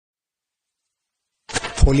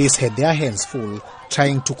Police had their hands full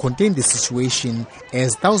trying to contain the situation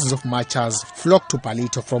as thousands of marchers flocked to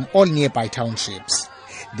Ballito from all nearby townships.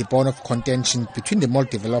 The bone of contention between the mall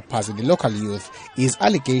developers and the local youth is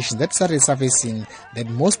allegations that started surfacing that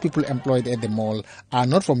most people employed at the mall are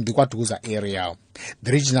not from the KwaDukuza area.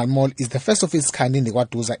 The regional mall is the first of its kind in the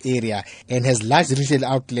KwaDukuza area and has large retail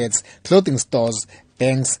outlets, clothing stores,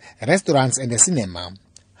 banks, restaurants and a cinema.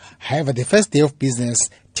 However, the first day of business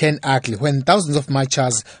turned ugly when thousands of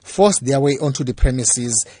marchers forced their way onto the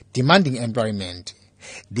premises demanding employment.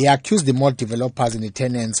 They accused the mall developers and the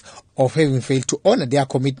tenants of having failed to honor their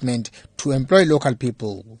commitment to employ local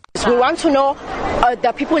people. We want to know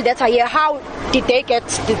the people that are here, how did they get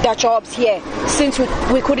their jobs here, since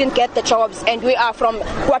we couldn't get the jobs and we are from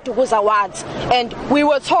KwaDukuza wards. And we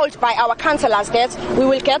were told by our councillors that we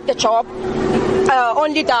will get the job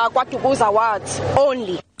only the KwaDukuza wards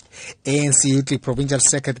only. ANCYL Provincial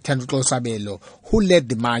Secretary Ramatlodi, who led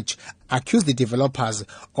the march, accused the developers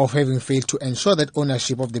of having failed to ensure that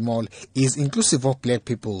ownership of the mall is inclusive of black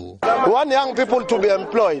people. We want young people to be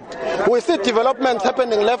employed. We see developments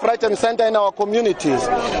happening left, right and center in our communities,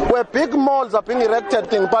 where big malls are being erected,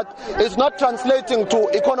 but it's not translating to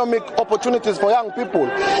economic opportunities for young people.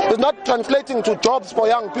 It's not translating to jobs for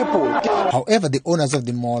young people. However, the owners of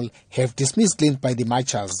the mall have dismissed claims by the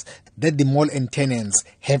marchers that the mall and tenants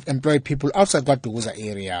have employed people outside KwaDukuza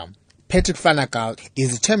area. Patrick Flanagal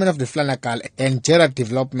is the chairman of the Flanagal and Gerard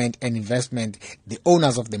Development and Investment, the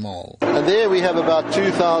owners of the mall. And there we have about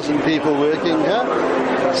 2,000 people working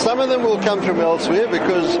here. Some of them will come from elsewhere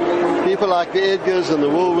because people like the Edgars and the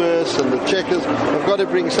Woolworths and the Checkers have got to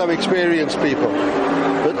bring some experienced people.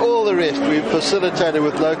 But all the rest we've facilitated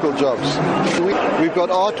with local jobs. We've got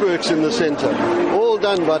artworks in the centre, all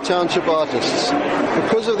done by township artists.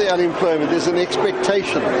 Because of the unemployment, there's an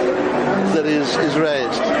expectation that is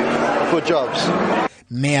raised for jobs.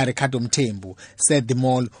 Mayor Ricardo Mthembu said the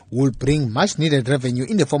mall will bring much needed revenue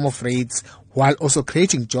in the form of rates while also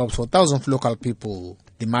creating jobs for thousands of local people.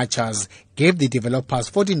 The marchers gave the developers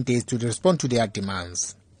 14 days to respond to their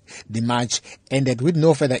demands. The march ended with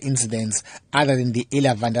no further incidents other than the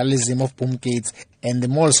earlier vandalism of boom gates and the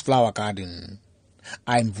mall's flower garden.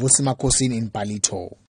 I'm Vusi Makhosini in Ballito.